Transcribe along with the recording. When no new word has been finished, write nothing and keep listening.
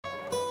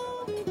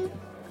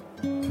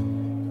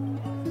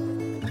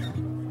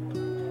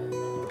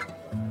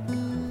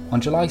On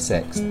July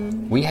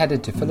 6th, we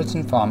headed to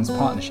Fullerton Farms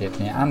Partnership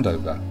near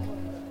Andover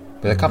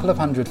with a couple of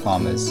hundred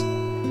farmers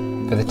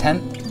for the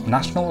 10th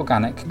National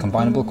Organic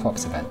Combinable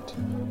Crops event.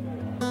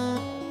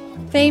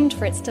 Famed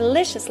for its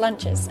delicious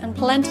lunches and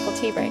plentiful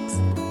tea breaks,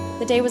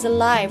 the day was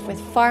alive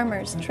with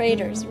farmers,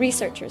 traders,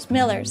 researchers,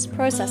 millers,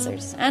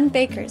 processors, and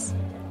bakers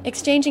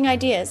exchanging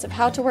ideas of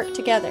how to work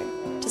together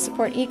to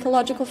support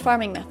ecological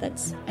farming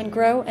methods and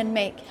grow and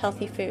make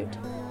healthy food.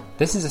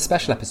 This is a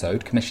special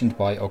episode commissioned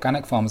by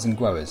Organic Farmers and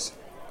Growers,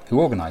 who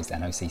organised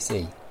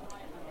NOCC.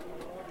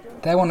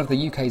 They're one of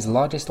the UK's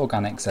largest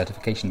organic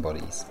certification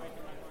bodies.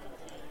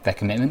 Their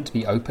commitment to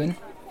be open,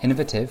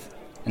 innovative,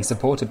 and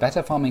support a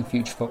better farming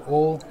future for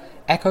all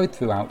echoed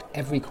throughout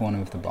every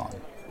corner of the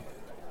barn.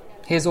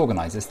 Here's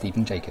organiser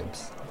Stephen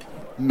Jacobs.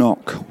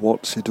 NOC,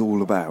 what's it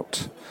all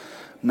about?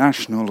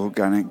 National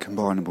Organic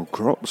Combinable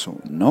Crops,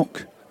 or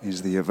NOC,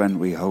 is the event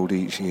we hold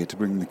each year to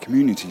bring the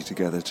community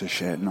together to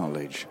share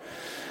knowledge.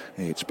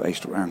 It's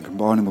based around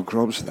combinable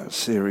crops, that's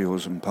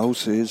cereals and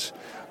pulses,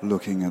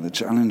 looking at the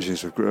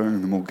challenges of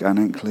growing them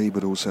organically,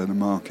 but also the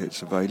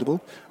markets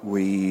available.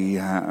 We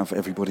have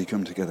everybody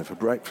come together for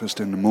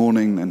breakfast in the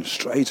morning, then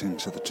straight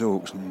into the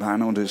talks and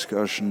panel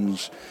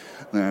discussions,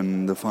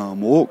 then the farm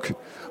walk,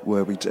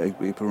 where we take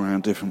people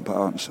around different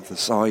parts of the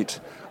site,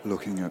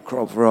 looking at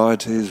crop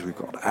varieties. We've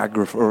got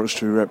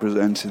agroforestry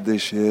represented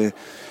this year.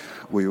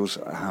 We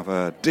also have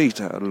a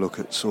detailed look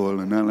at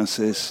soil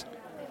analysis.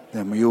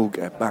 Then we all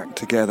get back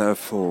together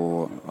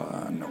for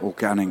an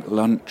organic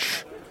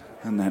lunch,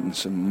 and then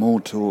some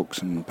more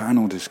talks and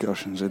panel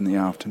discussions in the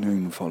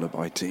afternoon, followed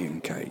by tea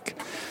and cake.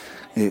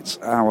 It's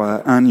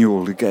our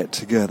annual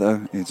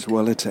get-together. It's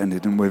well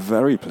attended, and we're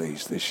very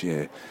pleased this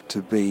year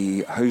to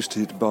be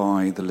hosted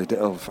by the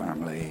Liddell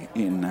family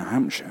in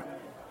Hampshire.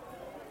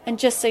 And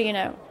just so you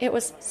know, it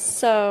was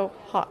so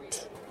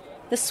hot.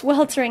 The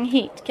sweltering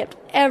heat kept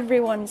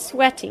everyone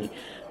sweaty,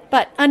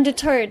 but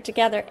undeterred to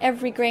gather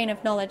every grain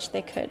of knowledge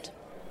they could.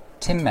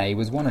 Tim May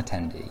was one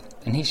attendee,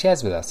 and he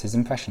shares with us his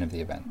impression of the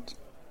event.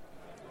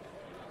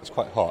 It's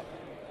quite hot.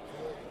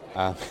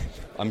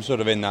 I'm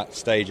sort of in that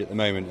stage at the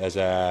moment as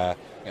a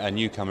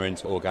newcomer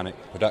into organic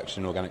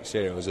production, organic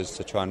cereals, as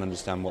to try and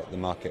understand what the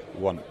market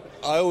want.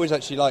 I always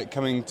actually like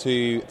coming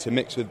to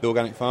mix with the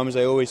organic farmers.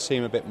 They always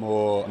seem a bit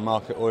more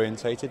market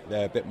orientated.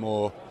 They're a bit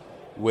more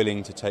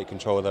willing to take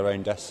control of their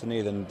own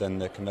destiny than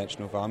the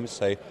conventional farmers.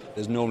 So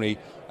there's normally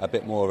a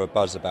bit more of a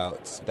buzz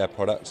about their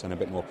products and a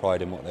bit more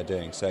pride in what they're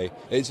doing. So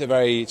it's a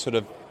very sort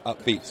of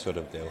upbeat sort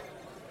of deal.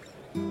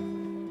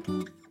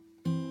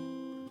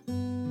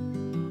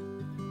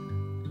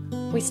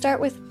 We start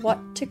with what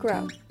to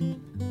grow.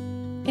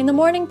 In the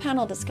morning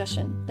panel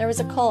discussion, there was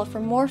a call for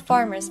more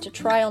farmers to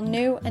trial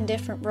new and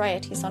different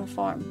varieties on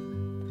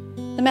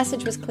farm. The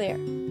message was clear.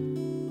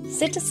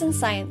 Citizen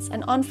science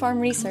and on-farm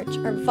research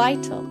are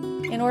vital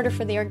in order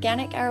for the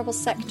organic arable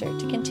sector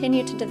to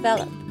continue to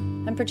develop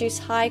and produce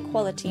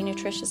high-quality,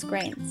 nutritious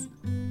grains.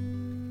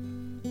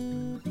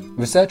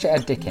 Researcher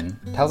Ed Dickin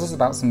tells us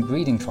about some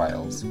breeding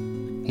trials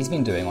he's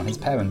been doing on his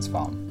parents'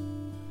 farm.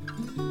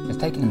 It's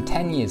taken him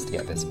 10 years to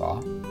get this far,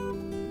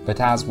 but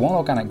as one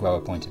organic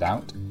grower pointed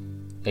out,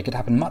 it could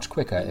happen much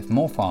quicker if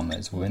more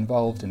farmers were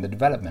involved in the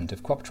development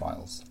of crop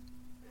trials.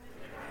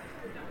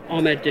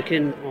 I'm Ed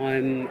Dickin.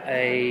 I'm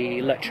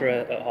a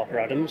lecturer at Harper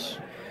Adams,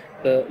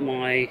 but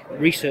my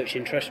research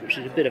interest, which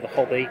is a bit of a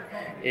hobby,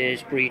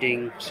 is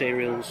breeding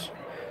cereals,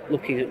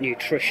 looking at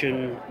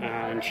nutrition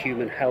and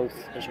human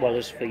health as well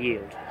as for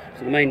yield.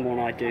 So the main one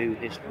I do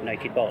is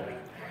naked barley,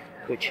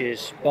 which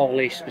is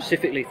barley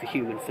specifically for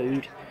human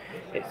food.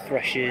 It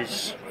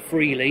threshes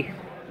freely,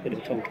 bit of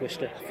a tongue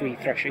twister, free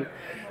threshing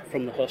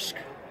from the husk,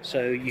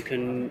 so you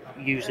can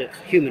use it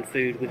for human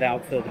food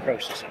without further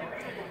processing.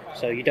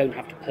 So you don't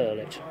have to pearl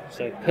it.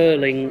 So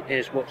pearling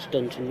is what's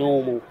done to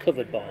normal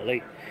covered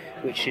barley,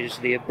 which is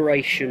the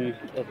abrasion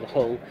of the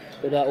hull,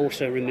 but that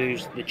also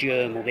removes the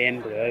germ or the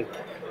embryo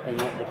and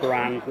not the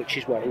bran, which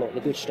is where a lot of the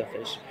good stuff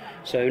is.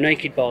 So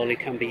naked barley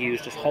can be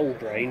used as whole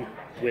grain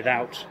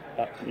without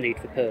that need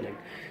for pearling.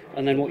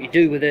 And then what you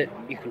do with it,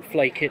 you can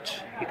flake it,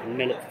 you can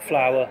mill it for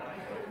flour,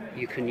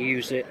 you can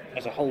use it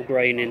as a whole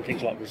grain in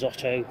things like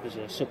risotto, as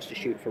a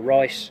substitute for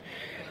rice,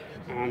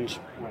 and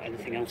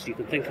anything else you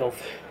can think of.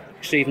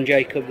 Stephen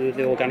Jacob with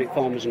the Organic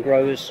Farmers and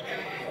Growers,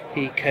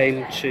 he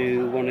came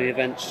to one of the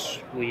events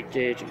we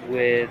did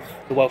with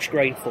the Welsh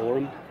Grain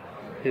Forum,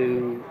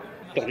 who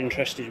got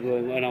interested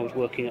when I was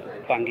working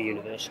at Bangor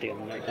University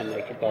on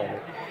naked barley.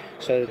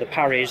 So the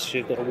Parrys,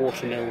 who've got a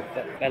watermill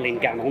at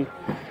Ellingannon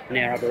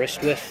near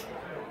Aberystwyth,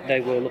 they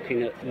were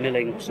looking at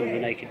milling some of the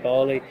naked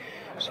barley.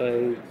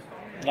 So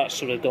that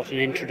sort of got an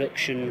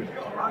introduction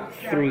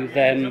through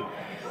them.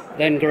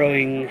 Then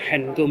growing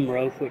Hen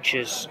Gymro, which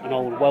is an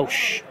old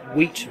Welsh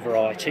wheat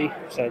variety,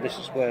 so this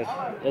is where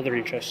other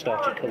interest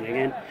started coming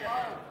in.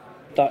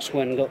 That's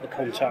when I got the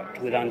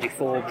contact with Andy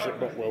Forbes at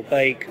Brockwell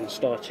Bake and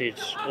started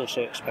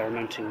also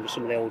experimenting with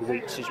some of the old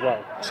wheats as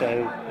well. So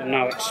I've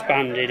now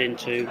expanded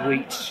into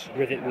wheat,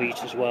 rivet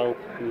wheat as well,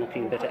 and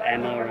looking a bit at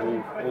Emma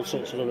and all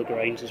sorts of other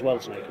grains as well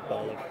as naked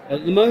barley.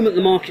 At the moment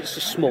the markets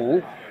are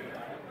small,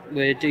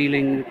 we're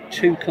dealing with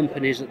two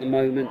companies at the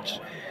moment,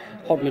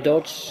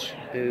 Hodmedod's,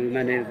 who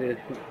many of the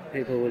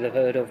people will have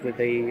heard of with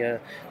the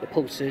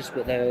pulses,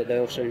 but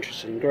they're also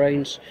interested in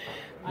grains.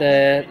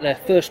 Their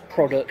first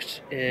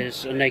product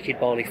is a naked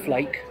barley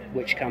flake,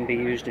 which can be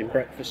used in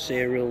breakfast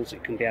cereals,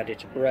 it can be added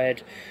to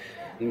bread,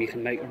 and you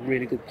can make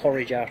really good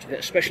porridge out of it,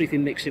 especially if you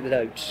mix it with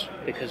oats,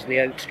 because the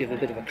oats give a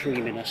bit of a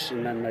creaminess,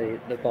 and then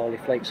the barley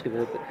flakes give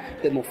it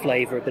a bit more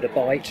flavour, a bit of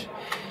bite.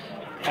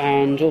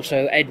 And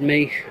also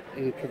Edme,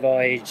 who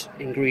provide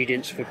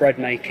ingredients for bread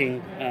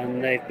making,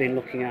 and they've been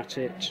looking at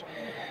it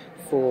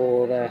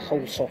for their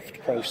whole soft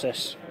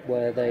process,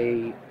 where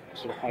they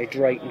sort of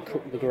hydrate and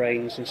cook the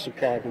grains and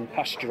supply them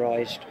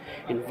pasteurised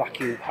in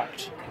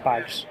vacuum-packed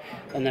bags,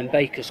 and then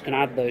bakers can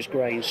add those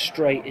grains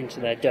straight into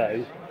their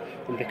dough,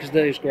 and because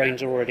those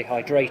grains are already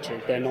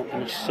hydrated, they're not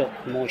going to suck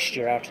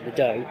moisture out of the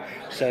dough,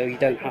 so you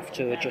don't have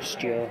to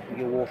adjust your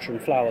water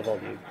and flour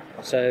volume.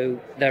 So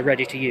they're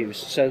ready to use.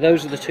 So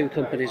those are the two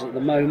companies at the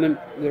moment.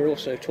 We're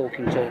also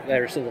talking to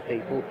various other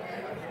people,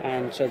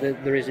 and so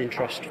there is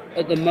interest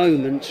at the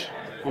moment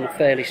on a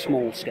fairly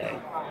small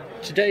scale.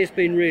 Today has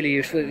been really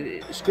useful.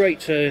 It's great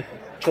to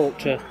talk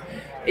to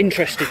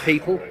interested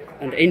people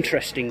and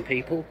interesting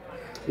people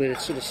with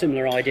sort of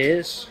similar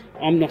ideas.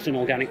 I'm not an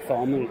organic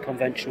farmer, I'm a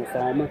conventional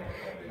farmer,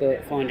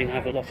 but finding I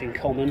have a lot in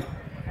common.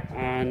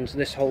 And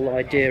this whole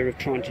idea of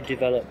trying to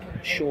develop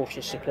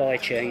shorter supply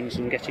chains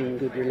and getting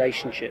good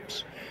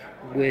relationships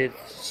with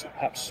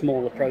perhaps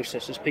smaller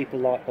processors, people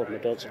like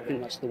Hodmedod's, I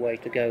think that's the way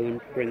to go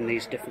and bring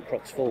these different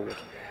crops forward.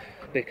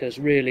 Because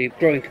really,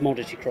 growing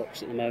commodity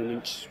crops at the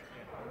moment,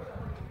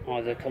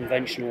 either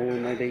conventional or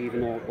maybe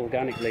even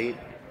organically,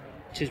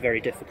 it is very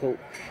difficult.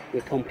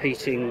 We're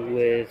competing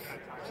with,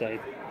 say,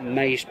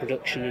 maize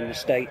production in the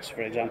States,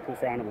 for example,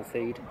 for animal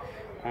feed,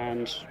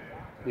 and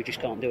we just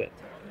can't do it.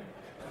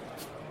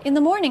 In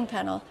the morning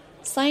panel,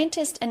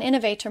 scientist and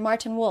innovator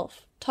Martin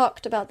Wolf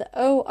talked about the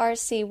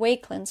ORC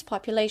Wakelands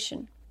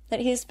population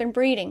that he has been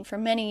breeding for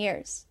many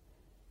years.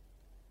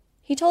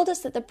 He told us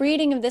that the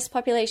breeding of this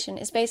population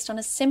is based on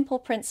a simple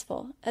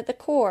principle at the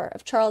core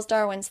of Charles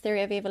Darwin's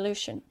theory of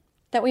evolution,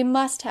 that we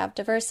must have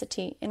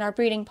diversity in our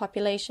breeding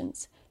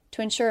populations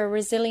to ensure a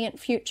resilient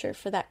future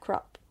for that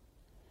crop.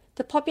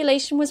 The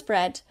population was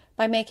bred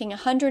by making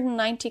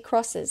 190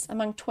 crosses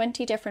among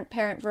 20 different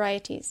parent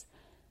varieties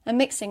and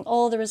mixing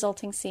all the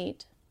resulting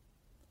seed.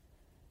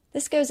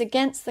 This goes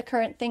against the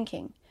current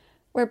thinking,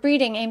 where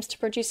breeding aims to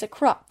produce a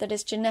crop that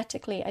is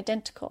genetically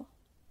identical.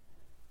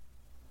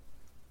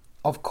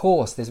 Of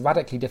course, this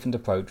radically different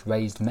approach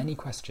raised many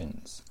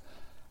questions,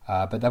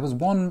 but there was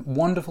one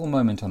wonderful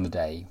moment on the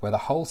day where the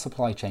whole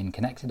supply chain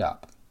connected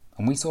up,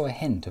 and we saw a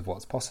hint of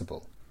what's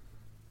possible.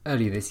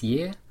 Earlier this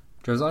year,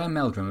 Josiah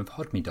Meldrum of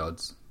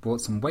Hodmedod's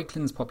brought some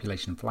Wakelands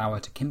population flour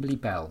to Kimberly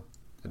Bell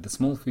at the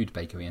small food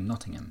bakery in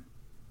Nottingham.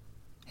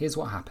 Here's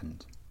what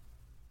happened.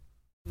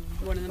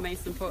 One of the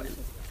most important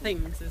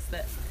things is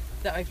that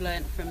I've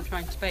learned from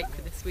trying to bake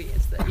with this wheat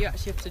is that you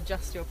actually have to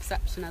adjust your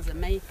perception as a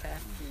maker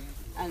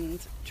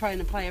and try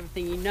and apply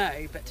everything you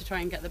know, but to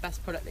try and get the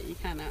best product that you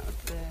can out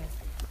of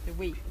the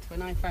wheat.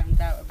 When I found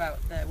out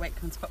about the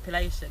Wakelands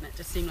population, it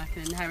just seemed like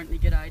an inherently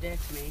good idea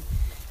to me,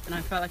 and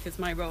I felt like it's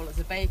my role as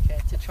a baker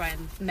to try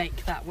and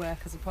make that work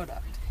as a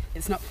product.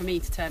 It's not for me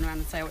to turn around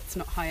and say, oh, it's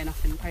not high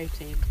enough in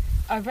protein.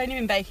 I've only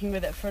been baking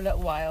with it for a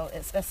little while.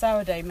 It's a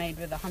sourdough made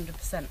with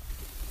 100%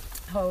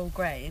 whole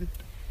grain,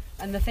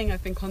 and the thing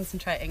I've been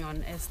concentrating on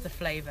is the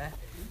flavour.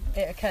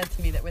 It occurred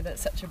to me that with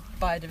such a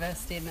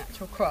biodiversity and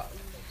natural crop,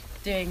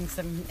 doing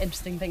some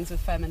interesting things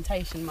with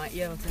fermentation might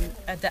yield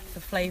a depth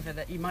of flavour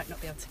that you might not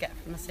be able to get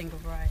from a single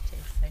variety.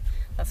 So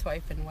that's what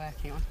I've been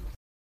working on.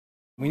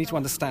 We need to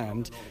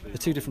understand the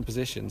two different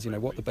positions,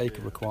 what the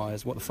baker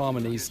requires, what the farmer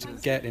needs to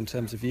get in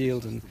terms of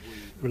yield and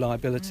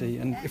reliability,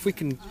 and if we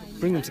can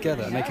bring them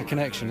together and make a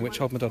connection, which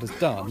Hodmedod has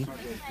done,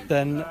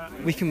 then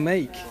we can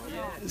make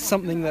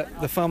something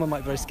that the farmer might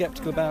be very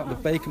sceptical about, the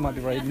baker might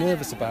be very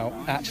nervous about,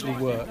 actually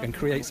work and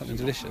create something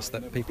delicious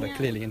that people are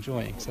clearly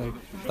enjoying. So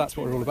that's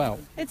what we're all about.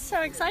 It's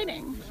so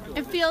exciting.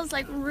 It feels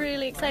like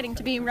really exciting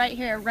to be right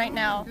here, right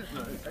now,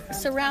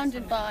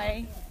 surrounded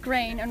by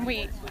grain and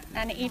wheat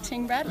and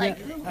eating bread.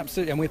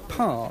 Absolutely, and we're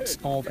part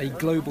of a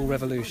global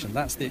revolution.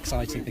 That's the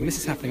exciting thing. This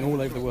is happening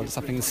all over the world. It's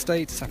happening in the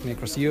States, it's happening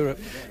across Europe.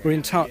 We're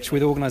in touch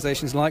with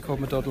organisations like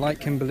Hodmedod, like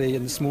Kimberly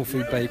and the Small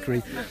Food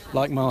Bakery,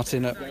 like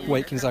Martin at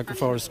Wakelands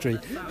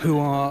Agroforestry, who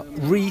are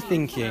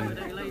rethinking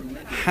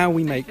how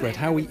we make bread,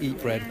 how we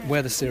eat bread,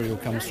 where the cereal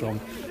comes from,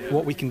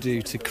 what we can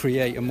do to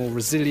create a more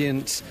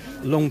resilient,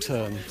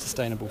 long-term,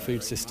 sustainable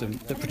food system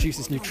that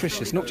produces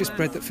nutritious, not just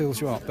bread that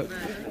fills you up, but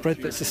bread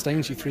that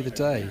sustains you through the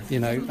day,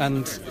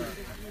 and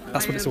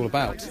that's what it's all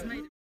about.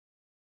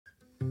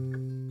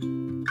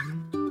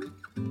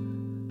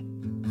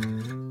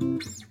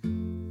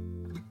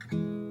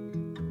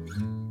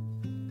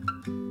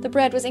 The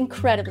bread was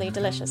incredibly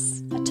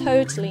delicious, a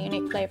totally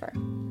unique flavour.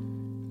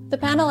 The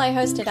panel I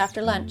hosted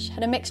after lunch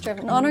had a mixture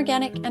of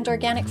non-organic and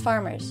organic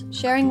farmers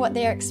sharing what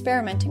they are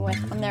experimenting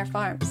with on their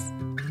farms.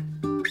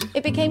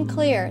 It became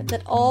clear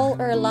that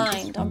all are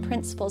aligned on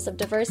principles of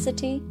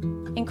diversity,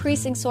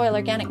 increasing soil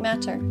organic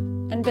matter,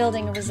 and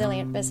building a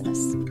resilient business.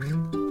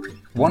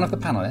 One of the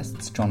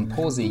panellists, John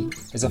Pawsey,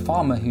 is a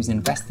farmer who's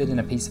invested in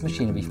a piece of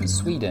machinery from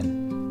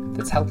Sweden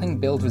that's helping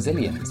build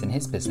resilience in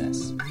his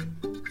business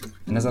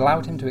and has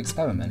allowed him to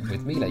experiment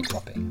with relay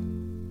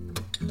cropping,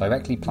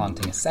 directly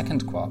planting a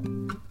second crop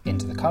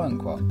into the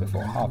current crop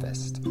before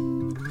harvest.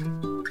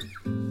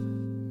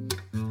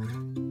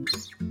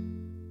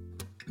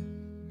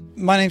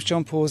 My name's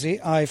John Pawsey.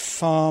 I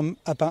farm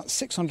about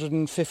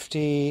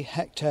 650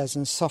 hectares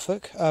in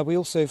Suffolk. We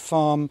also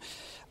farm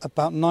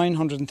about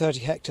 930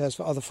 hectares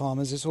for other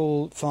farmers. It's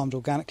all farmed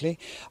organically.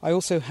 I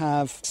also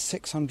have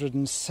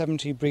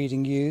 670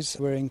 breeding ewes.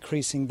 We're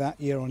increasing that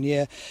year on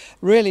year,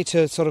 really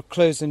to sort of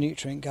close the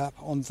nutrient gap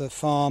on the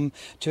farm,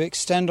 to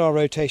extend our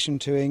rotation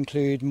to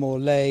include more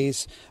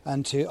lays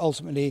and to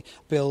ultimately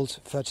build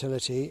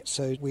fertility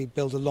so we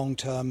build a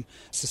long-term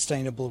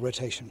sustainable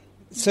rotation.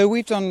 So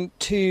we've done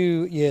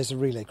 2 years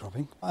of relay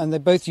cropping, and they're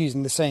both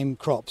using the same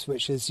crops,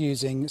 which is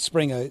using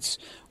spring oats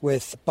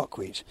with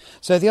buckwheat.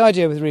 So the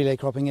idea with relay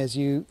cropping is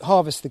you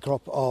harvest the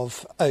crop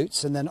of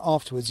oats and then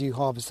afterwards you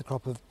harvest the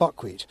crop of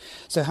buckwheat.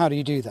 So how do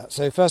you do that?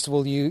 So first of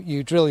all,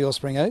 you drill your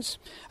spring oats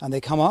and they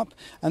come up,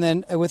 and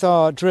then with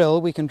our drill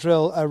we can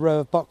drill a row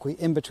of buckwheat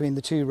in between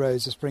the 2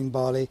 rows of spring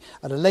barley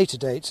at a later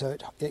date, so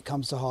it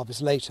comes to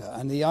harvest later.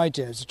 And the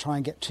idea is to try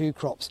and get 2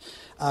 crops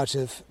out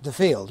of the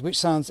field, which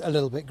sounds a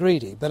little bit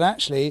greedy, but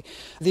actually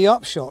the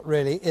upshot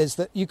really is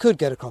that you could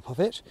get a crop of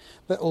it,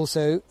 but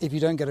also if you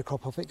don't get a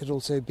crop of it, it could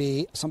also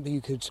be something you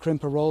could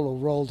crimp a roll or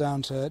roll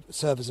down to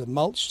serve as a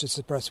mulch to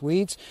suppress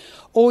weeds,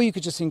 or you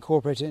could just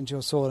incorporate it into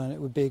your soil and it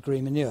would be a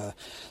green manure.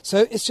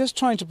 So it's just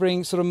trying to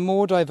bring sort of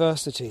more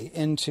diversity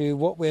into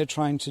what we're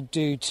trying to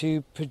do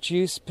to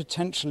produce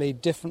potentially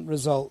different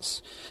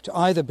results, to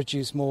either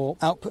produce more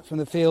output from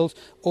the field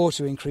or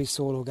to increase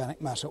soil organic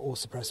matter or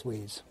suppress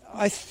weeds.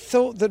 I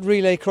thought that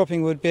relay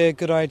cropping would be a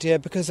good idea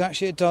because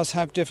actually it does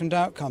have different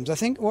outcomes. I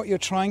think what you're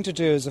trying to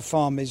do as a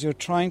farmer is you're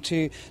trying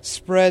to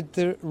spread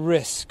the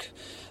risk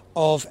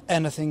of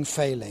anything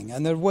failing.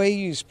 And the way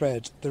you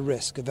spread the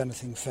risk of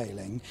anything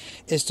failing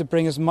is to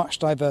bring as much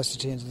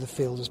diversity into the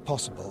field as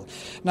possible.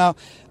 Now,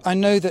 I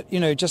know that,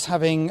 just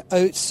having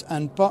oats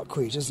and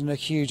buckwheat isn't a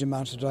huge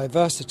amount of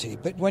diversity,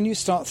 but when you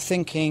start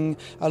thinking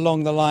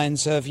along the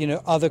lines of,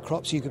 other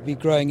crops you could be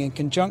growing in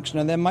conjunction,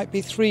 and there might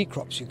be 3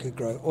 crops you could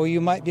grow, or you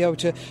might be able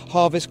to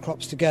harvest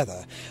crops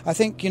together. I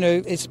think,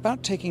 it's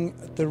about taking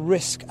the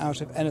risk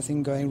out of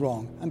anything going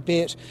wrong, and be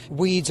it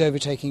weeds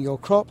overtaking your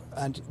crop,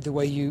 and the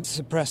way you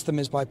suppress them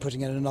is by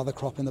putting in another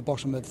crop in the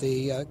bottom of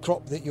the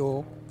crop that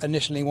you're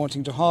initially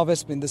wanting to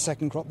harvest, in the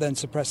second crop then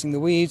suppressing the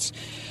weeds,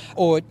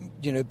 or,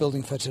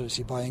 building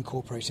fertility by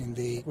incorporating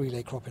the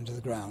relay crop into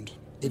the ground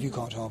if you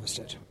can't harvest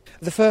it.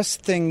 The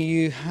first thing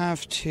you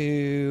have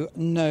to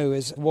know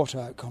is what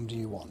outcome do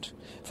you want.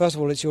 First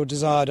of all, it's your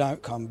desired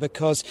outcome,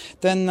 because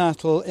then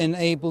that'll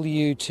enable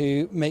you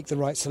to make the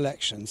right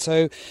selection.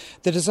 So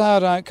the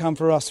desired outcome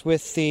for us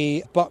with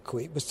the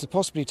buckwheat was to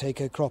possibly take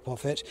a crop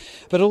off it,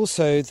 but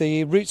also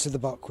the roots of the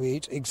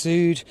buckwheat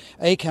exude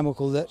a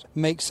chemical that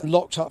makes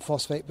locked up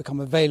phosphate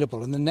become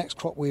available, and the next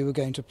crop we were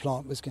going to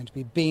plant was going to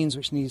be beans,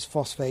 which needs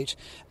phosphate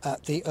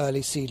at the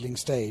early seedling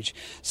stage.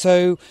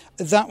 So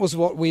that was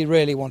what we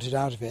really wanted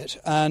out of it,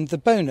 and the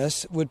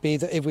bonus would be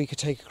that if we could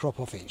take a crop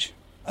off each.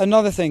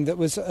 Another thing that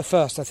was a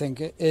first, I think,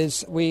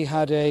 is we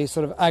had a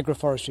sort of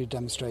agroforestry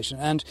demonstration,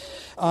 and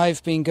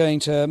I've been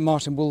going to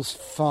Martin Wolf's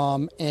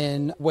farm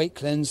in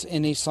Wakelins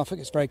in East Suffolk.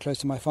 It's very close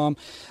to my farm,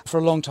 for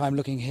a long time,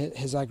 looking at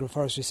his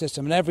agroforestry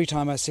system, and every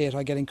time I see it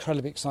I get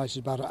incredibly excited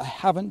about it. I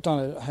haven't done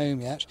it at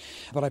home yet,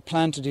 but I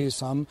plan to do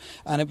some,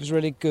 and it was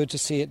really good to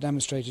see it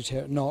demonstrated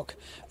here at Knock,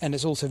 and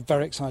it's also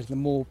very exciting that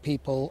more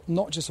people,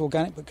 not just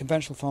organic but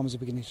conventional farmers, are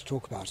beginning to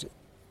talk about it.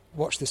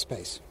 Watch this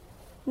space.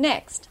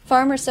 Next,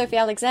 farmer Sophie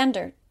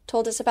Alexander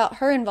told us about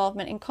her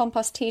involvement in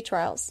compost tea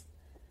trials,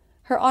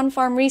 her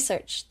on-farm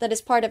research that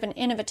is part of an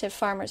innovative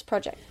farmers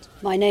project.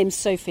 My name's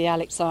Sophie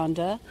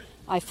Alexander.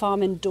 I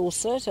farm in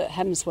Dorset at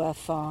Hemsworth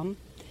Farm.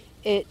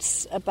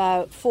 It's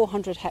about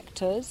 400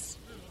 hectares.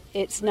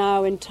 It's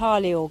now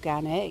entirely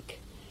organic,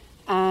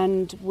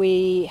 and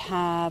we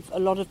have a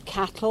lot of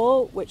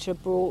cattle which are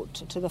brought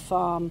to the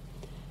farm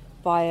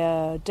by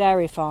a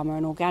dairy farmer,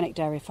 an organic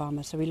dairy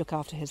farmer, so we look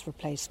after his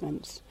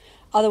replacements.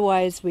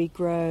 Otherwise, we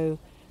grow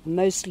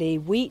mostly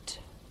wheat,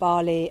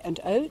 barley and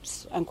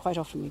oats, and quite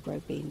often we grow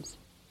beans.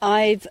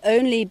 I've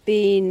only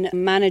been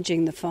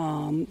managing the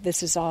farm,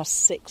 this is our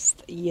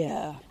 6th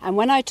year, and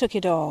when I took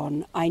it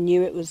on, I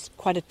knew it was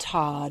quite a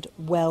tired,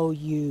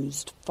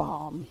 well-used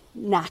farm,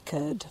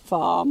 knackered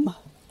farm.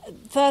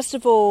 First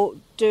of all,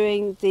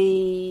 doing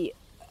the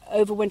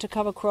overwinter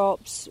cover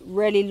crops,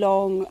 really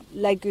long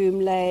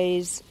legume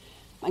lays,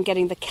 and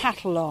getting the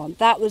cattle on,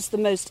 that was the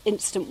most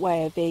instant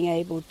way of being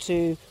able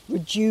to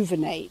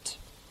rejuvenate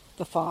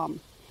the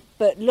farm.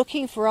 But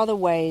looking for other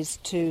ways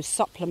to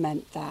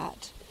supplement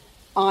that,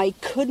 I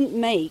couldn't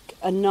make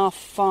enough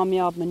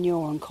farmyard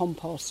manure and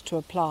compost to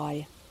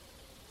apply.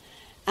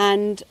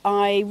 And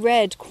I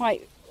read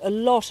quite a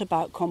lot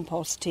about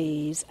compost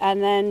teas,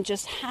 and then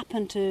just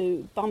happened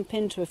to bump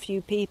into a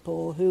few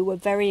people who were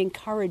very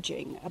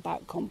encouraging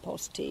about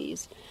compost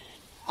teas.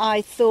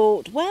 I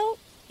thought, well,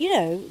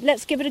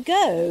 let's give it a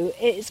go.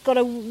 It's got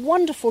a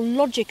wonderful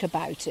logic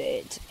about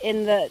it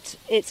in that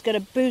it's going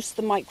to boost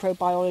the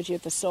microbiology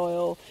of the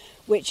soil,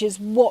 which is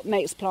what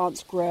makes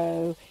plants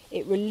grow.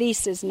 It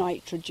releases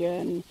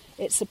nitrogen.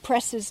 It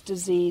suppresses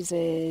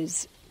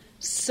diseases.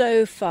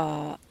 So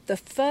far, the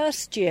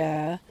first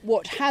year,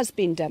 what has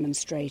been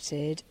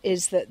demonstrated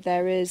is that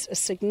there is a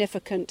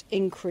significant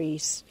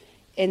increase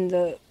in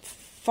the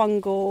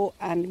fungal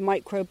and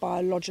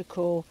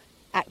microbiological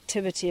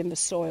activity in the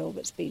soil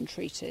that's been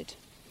treated.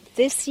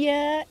 This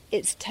year,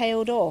 it's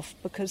tailed off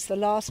because the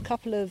last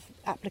couple of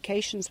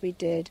applications we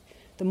did,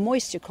 the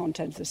moisture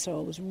content of the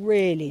soil was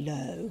really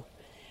low.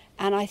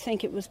 And I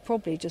think it was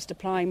probably just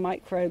applying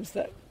microbes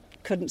that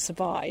couldn't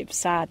survive,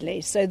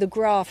 sadly. So the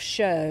graphs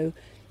show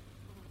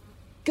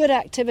good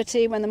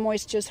activity when the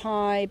moisture's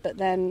high, but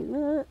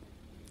then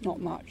not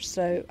much.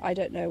 So I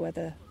don't know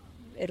whether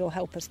it'll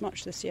help us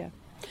much this year.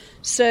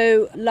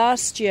 So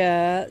last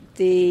year,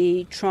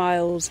 the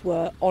trials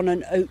were on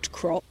an oat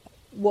crop.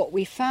 What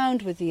we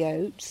found with the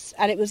oats,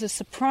 and it was a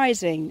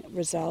surprising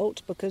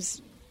result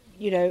because,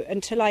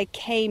 until I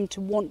came to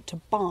want to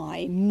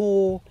buy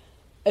more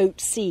oat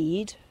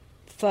seed,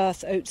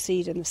 Firth oat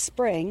seed in the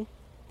spring,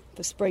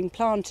 for spring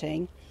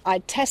planting, I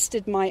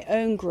tested my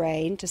own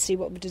grain to see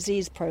what the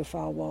disease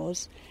profile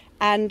was,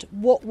 and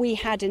what we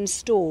had in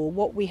store,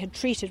 what we had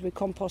treated with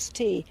compost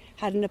tea,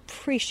 had an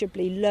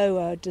appreciably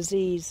lower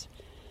disease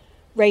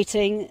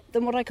rating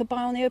than what I could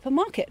buy on the open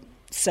market.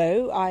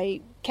 So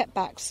I kept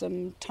back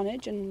some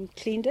tonnage and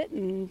cleaned it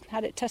and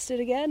had it tested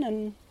again,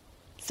 and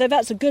so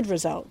that's a good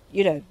result.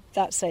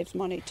 That saves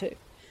money too.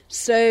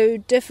 So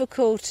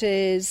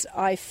difficulties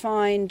I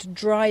find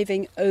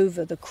driving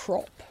over the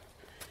crop.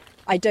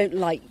 I don't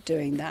like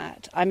doing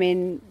that. I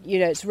mean,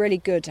 it's really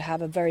good to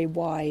have a very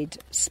wide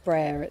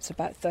sprayer. It's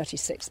about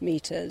 36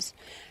 metres.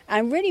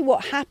 And really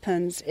what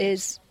happens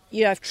is,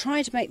 I've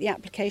tried to make the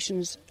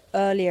applications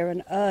earlier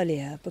and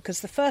earlier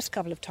because the first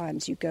couple of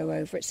times you go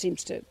over, it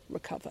seems to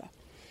recover.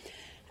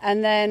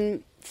 And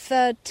then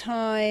third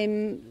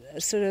time,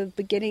 sort of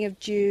beginning of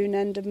June,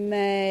 end of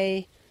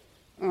May,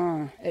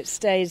 it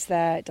stays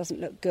there. It doesn't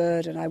look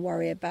good, and I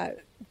worry about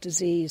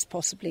disease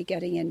possibly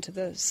getting into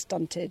the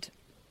stunted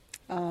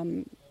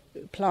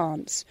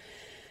plants.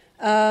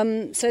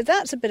 So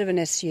that's a bit of an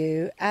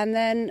issue. And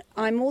then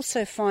I'm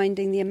also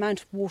finding the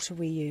amount of water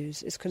we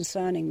use is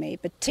concerning me,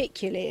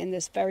 particularly in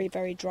this very,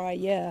 very dry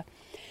year.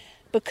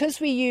 Because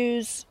we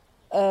use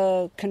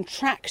a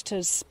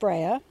contractor's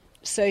sprayer,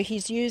 so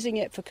he's using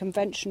it for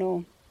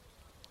conventional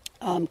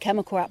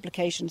chemical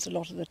applications a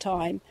lot of the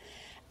time,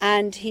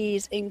 and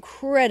he's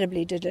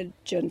incredibly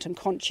diligent and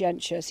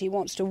conscientious. He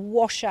wants to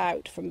wash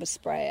out from the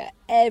sprayer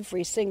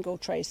every single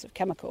trace of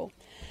chemical.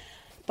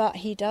 But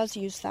he does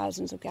use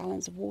thousands of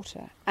gallons of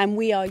water, and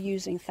we are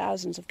using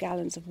thousands of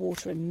gallons of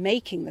water in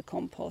making the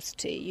compost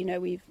tea.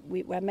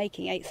 We're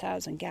making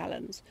 8,000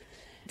 gallons.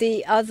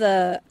 The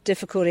other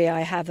difficulty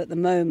I have at the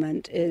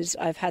moment is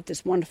I've had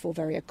this wonderful,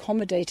 very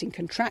accommodating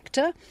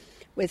contractor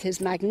with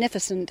his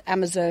magnificent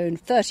Amazon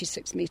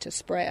 36-metre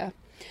sprayer,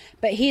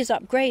 but he's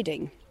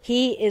upgrading.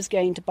 He is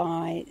going to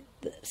buy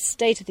the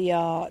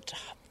state-of-the-art,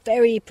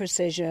 very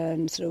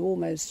precision, sort of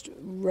almost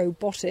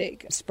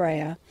robotic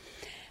sprayer.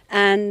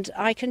 And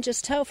I can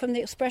just tell from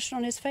the expression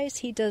on his face,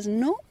 he does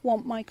not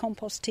want my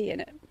compost tea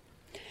in it,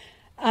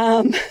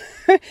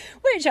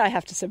 which I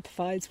have to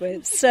sympathise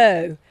with.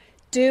 So,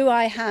 do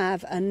I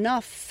have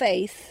enough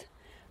faith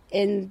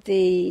in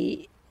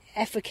the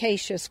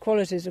efficacious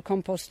qualities of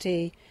compost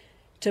tea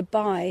to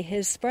buy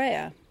his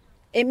sprayer?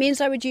 It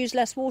means I would use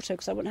less water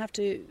because I wouldn't have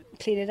to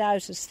clean it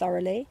out as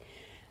thoroughly.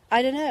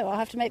 I don't know. I'll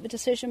have to make the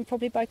decision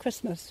probably by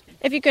Christmas.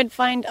 If you could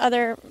find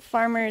other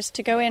farmers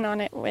to go in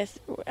on it with,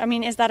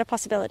 is that a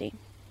possibility?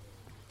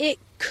 It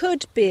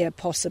could be a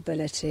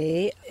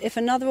possibility. If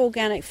another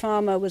organic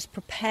farmer was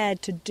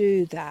prepared to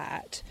do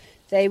that,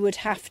 they would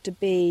have to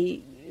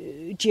be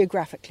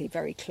geographically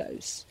very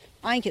close.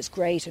 I think it's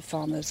great if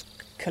farmers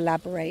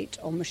collaborate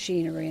on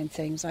machinery and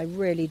things. I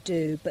really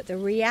do. But the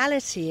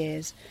reality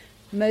is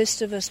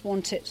most of us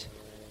want it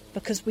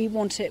because we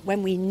want it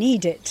when we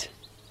need it.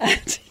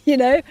 And,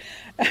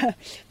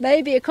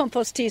 maybe a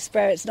compost tea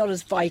sprayer, it's not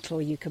as vital.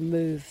 You can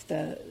move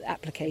the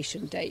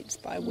application dates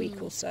by a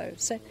week or so.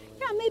 So,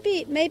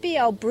 maybe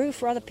I'll brew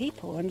for other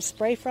people and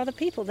spray for other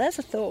people. There's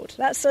a thought.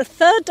 That's a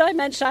third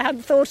dimension I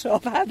hadn't thought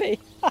of, Abby.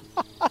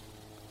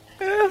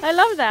 I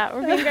love that.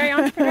 We're being very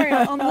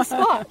entrepreneurial on the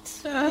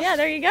spot. Yeah,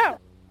 there you go.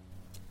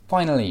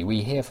 Finally,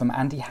 we hear from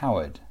Andy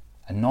Howard,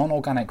 a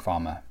non-organic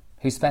farmer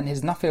who spent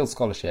his Nuffield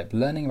scholarship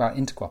learning about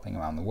intercropping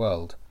around the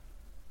world.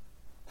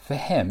 For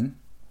him,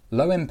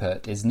 low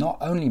input is not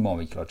only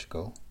more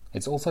ecological,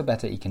 it's also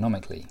better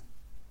economically.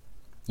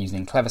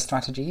 Using clever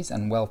strategies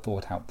and well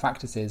thought out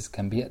practices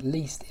can be at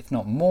least, if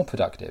not more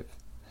productive,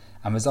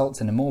 and results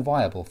in a more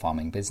viable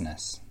farming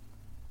business.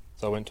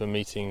 So I went to a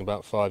meeting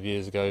about 5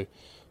 years ago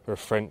where a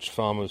French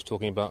farmer was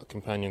talking about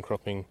companion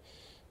cropping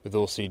with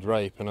oilseed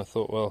rape, and I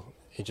thought, well,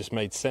 it just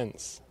made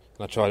sense.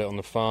 And I tried it on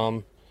the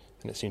farm,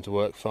 and it seemed to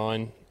work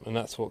fine, and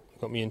that's what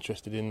got me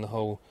interested in the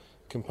whole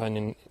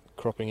companion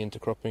cropping,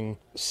 intercropping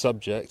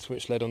subject,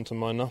 which led on to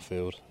my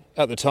Nuffield.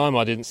 At the time,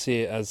 I didn't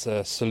see it as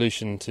a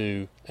solution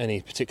to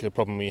any particular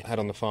problem we had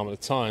on the farm at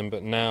the time,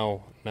 but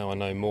now I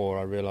know more.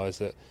 I realise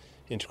that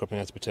intercropping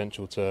has the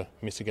potential to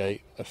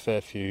mitigate a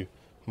fair few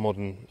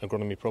modern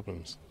agronomy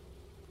problems.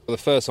 The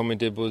first one we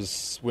did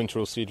was winter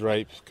oilseed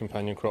rape,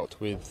 companion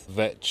cropped with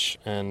vetch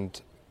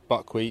and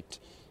buckwheat,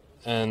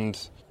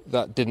 and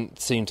that didn't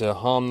seem to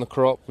harm the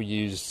crop. We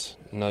used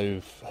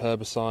no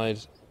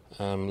herbicide,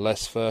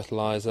 less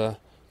fertiliser,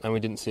 and we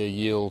didn't see a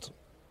yield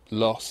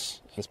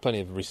loss. There's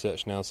plenty of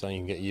research now saying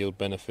you can get yield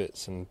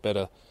benefits and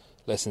better,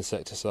 less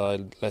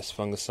insecticide, less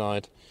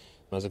fungicide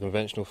as a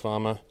conventional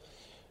farmer.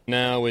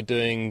 Now we're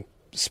doing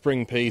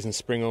spring peas and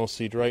spring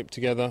oilseed rape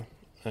together,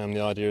 and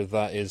the idea of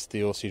that is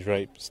the oilseed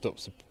rape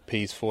stops the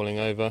peas falling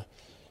over,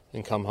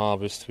 and come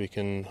harvest we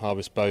can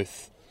harvest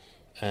both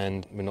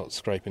and we're not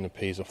scraping the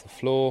peas off the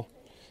floor.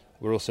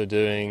 We're also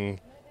doing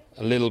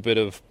a little bit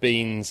of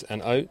beans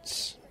and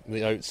oats.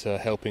 The oats are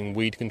helping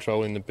weed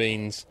control in the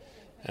beans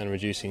and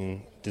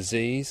reducing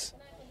disease.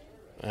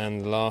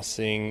 And the last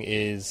thing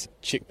is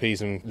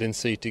chickpeas and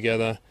linseed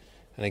together.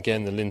 And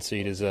again, the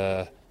linseed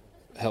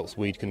helps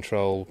weed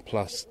control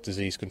plus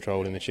disease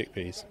control in the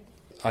chickpeas.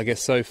 I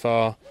guess so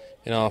far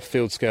in our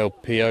field scale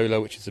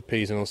Piola, which is a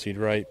peas and oilseed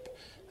rape,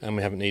 and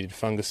we haven't needed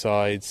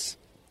fungicides,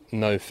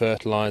 no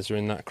fertiliser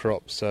in that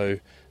crop. So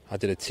I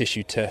did a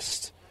tissue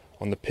test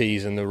on the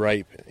peas and the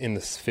rape in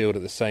the field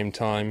at the same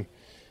time.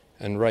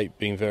 And rape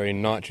being very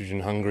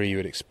nitrogen hungry, you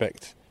would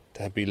expect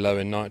to be low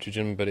in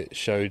nitrogen, but it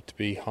showed to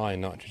be high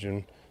in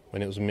nitrogen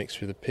when it was mixed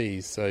with the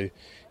peas. So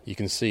you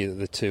can see that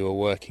the two are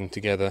working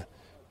together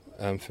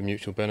for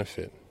mutual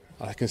benefit.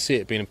 I can see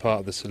it being a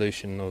part of the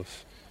solution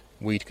of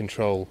weed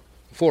control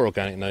for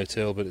organic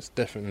no-till, but it's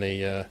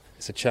definitely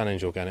it's a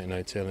challenge, organic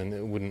no-till, and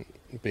it wouldn't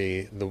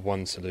be the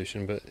one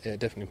solution, but it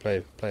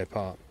definitely play a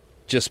part.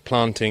 Just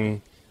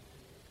planting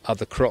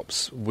other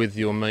crops with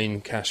your main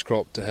cash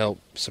crop to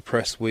help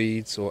suppress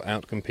weeds or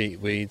outcompete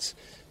weeds.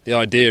 The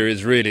idea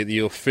is really that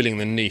you're filling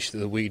the niche that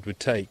the weed would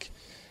take.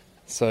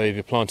 So if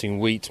you're planting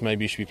wheat,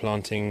 maybe you should be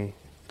planting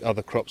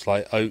other crops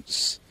like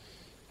oats,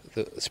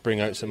 the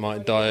spring oats that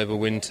might die over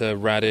winter,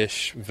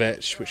 radish,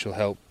 vetch, which will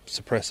help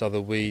suppress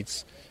other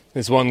weeds.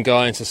 There's one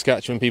guy in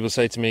Saskatchewan, people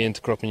say to me,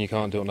 intercropping you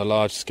can't do it on a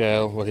large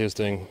scale. Well, he was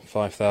doing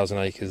 5,000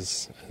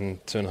 acres, and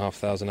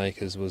 2,500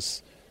 acres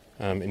was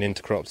in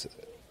intercrops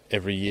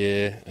every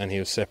year, and he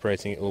was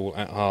separating it all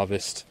at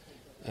harvest.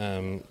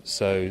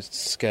 So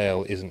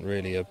scale isn't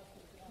really a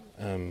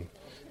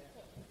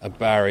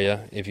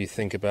barrier if you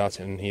think about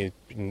it, and he'd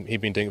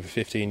been doing it for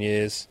 15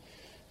 years.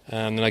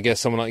 And then I guess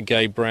someone like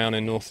Gabe Brown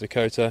in North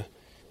Dakota,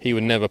 he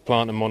would never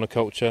plant a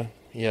monoculture.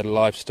 He had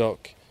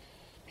livestock.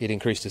 He'd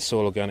increased his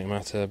soil organic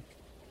matter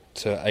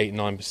to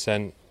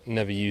 8-9%,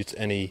 never used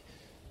any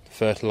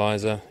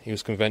fertiliser. He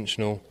was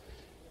conventional.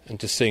 And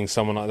just seeing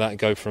someone like that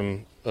go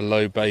from a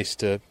low base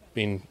to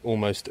being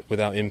almost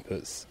without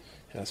inputs,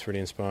 that's really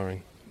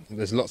inspiring.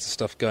 There's lots of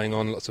stuff going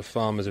on, lots of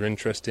farmers are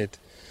interested.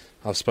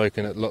 I've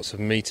spoken at lots of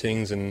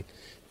meetings, and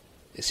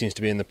it seems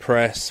to be in the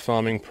press,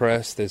 farming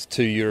press. There's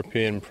 2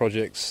 European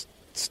projects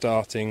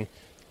starting,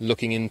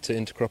 looking into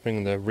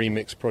intercropping, the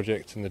Remix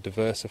project and the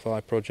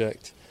Diversify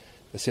project.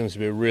 There seems to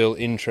be a real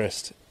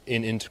interest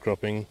in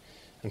intercropping,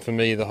 and for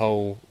me the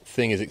whole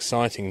thing is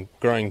exciting.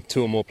 Growing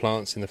 2 or more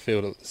plants in the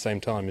field at the same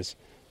time is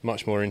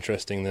much more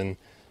interesting than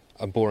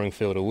a boring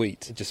field of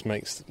wheat. It just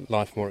makes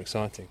life more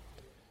exciting.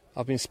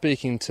 I've been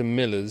speaking to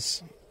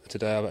millers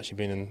today. I've actually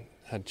been and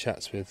had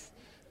chats with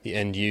the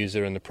end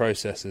user and the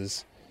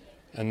processors,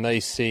 and they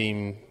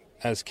seem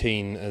as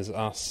keen as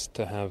us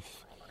to have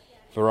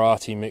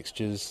variety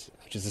mixtures,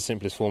 which is the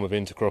simplest form of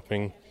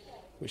intercropping,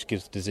 which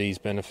gives disease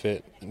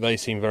benefit. They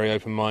seem very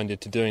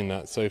open-minded to doing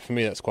that, so for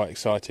me that's quite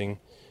exciting.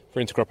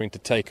 For intercropping to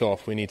take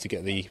off, we need to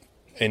get the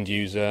end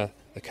user,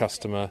 the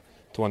customer,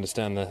 to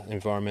understand the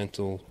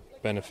environmental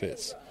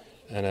benefits,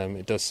 and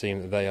it does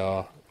seem that they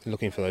are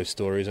looking for those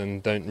stories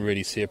and don't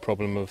really see a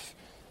problem of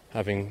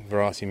having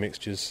variety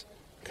mixtures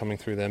coming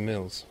through their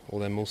mills or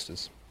their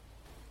maltsters.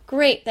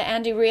 Great that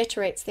Andy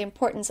reiterates the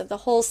importance of the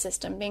whole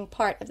system being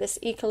part of this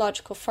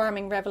ecological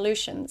farming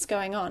revolution that's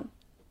going on.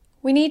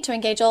 We need to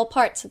engage all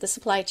parts of the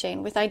supply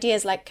chain with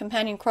ideas like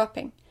companion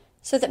cropping,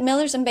 so that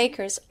millers and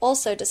bakers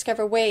also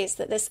discover ways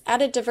that this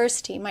added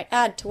diversity might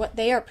add to what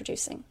they are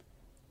producing.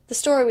 The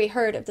story we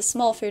heard of the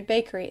Small Food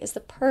Bakery is the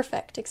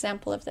perfect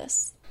example of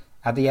this.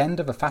 At the end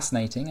of a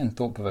fascinating and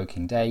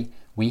thought-provoking day,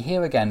 we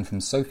hear again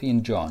from Sophie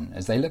and John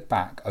as they look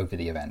back over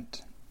the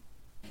event.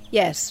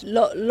 Yes,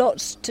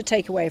 lots to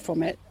take away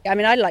from it. I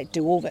mean, I'd like to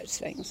do all those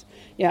things.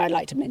 You know, I'd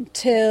like to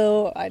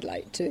min-till, I'd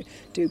like to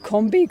do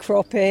combi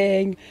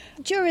cropping.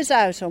 Jury's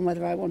out on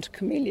whether I want a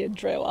chameleon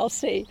drill, I'll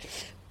see.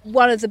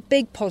 One of the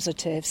big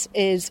positives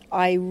is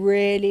I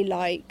really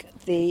like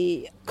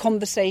the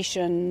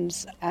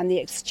conversations and the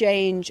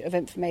exchange of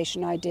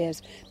information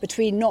ideas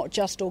between not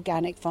just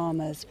organic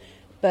farmers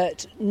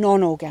but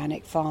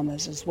non-organic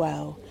farmers as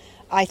well.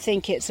 I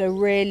think it's a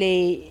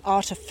really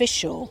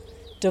artificial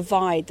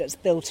divide that's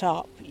built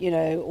up,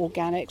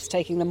 organics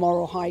taking the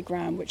moral high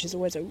ground, which is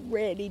always a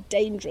really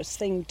dangerous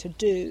thing to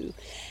do.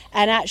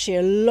 And actually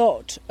a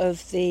lot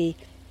of the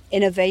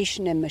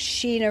innovation in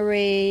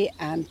machinery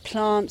and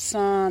plant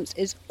science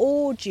is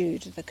all due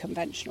to the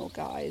conventional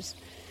guys.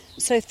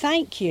 So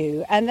thank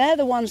you. And they're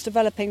the ones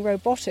developing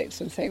robotics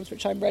and things,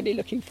 which I'm really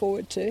looking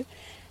forward to.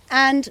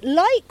 And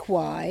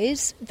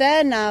likewise,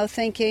 they're now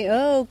thinking,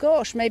 oh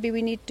gosh, maybe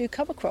we need to do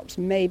cover crops.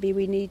 Maybe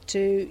we need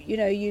to,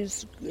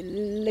 use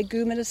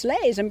leguminous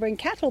leys and bring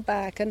cattle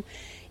back. And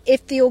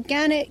if the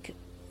organic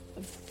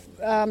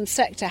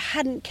sector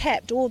hadn't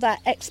kept all that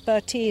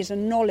expertise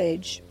and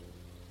knowledge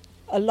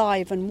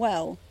alive and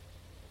well,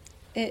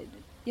 it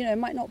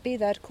might not be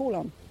there to call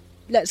on.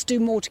 Let's do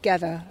more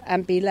together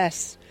and be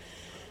less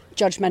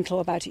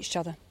judgmental about each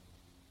other.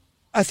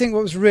 I think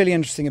what was really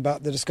interesting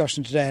about the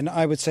discussion today, and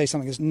I would say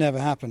something that's never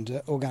happened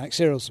at Organic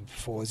Cereals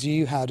before, is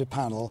you had a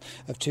panel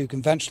of 2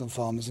 conventional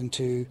farmers and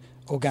 2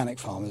 organic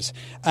farmers.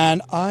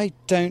 And I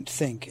don't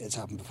think it's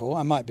happened before.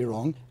 I might be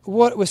wrong.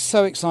 What was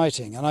so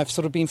exciting, and I've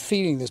sort of been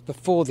feeling this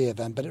before the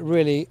event, but it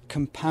really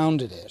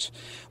compounded it,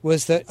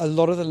 was that a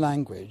lot of the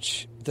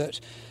language that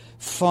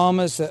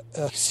farmers that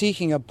are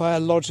seeking a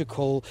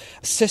biological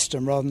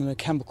system rather than a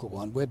chemical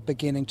one, we're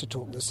beginning to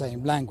talk the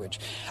same language.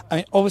 I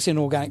mean, obviously an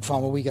organic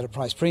farmer, we get a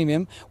price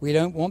premium. We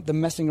don't want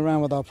them messing around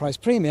with our price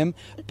premium.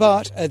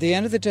 But at the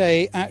end of the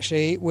day,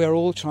 actually, we're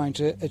all trying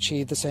to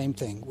achieve the same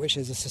thing, which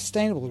is a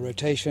sustainable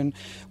rotation,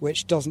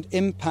 which doesn't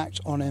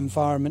impact on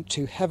environment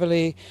too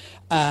heavily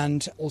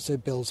and also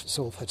builds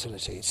soil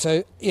fertility.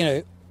 So,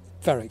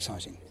 very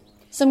exciting.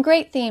 Some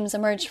great themes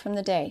emerged from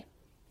the day.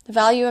 The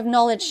value of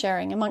knowledge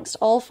sharing amongst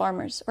all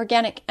farmers,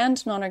 organic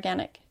and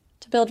non-organic,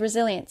 to build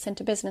resilience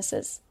into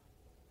businesses.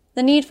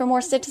 The need for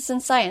more citizen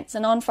science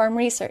and on-farm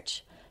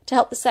research to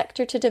help the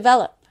sector to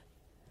develop.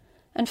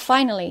 And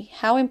finally,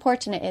 how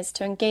important it is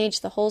to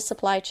engage the whole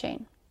supply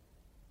chain.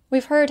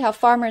 We've heard how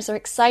farmers are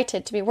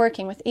excited to be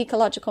working with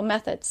ecological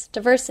methods,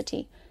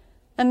 diversity,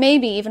 and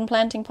maybe even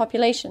planting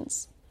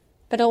populations.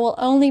 But it will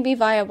only be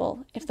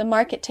viable if the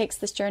market takes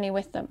this journey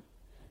with them.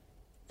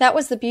 That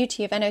was the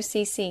beauty of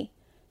NOCC.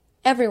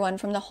 Everyone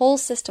from the whole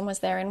system was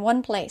there in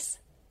one place,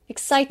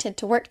 excited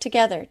to work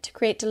together to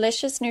create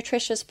delicious,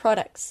 nutritious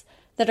products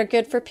that are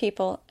good for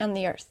people and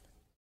the earth.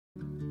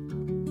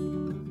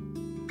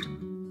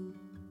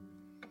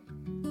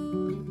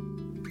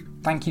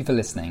 Thank you for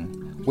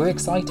listening. We're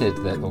excited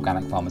that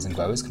Organic Farmers and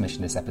Growers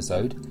commissioned this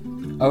episode.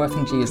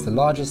 OF&G is the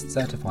largest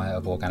certifier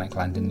of organic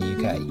land in the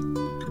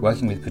UK,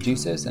 working with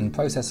producers and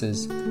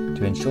processors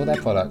to ensure their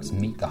products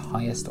meet the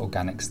highest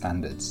organic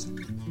standards.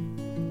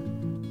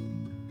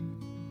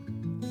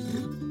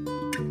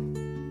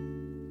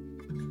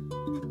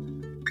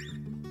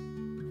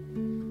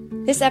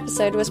 This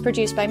episode was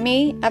produced by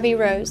me, Abby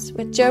Rose,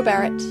 with Joe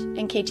Barrett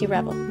and Katie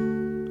Revel.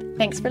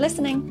 Thanks for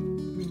listening.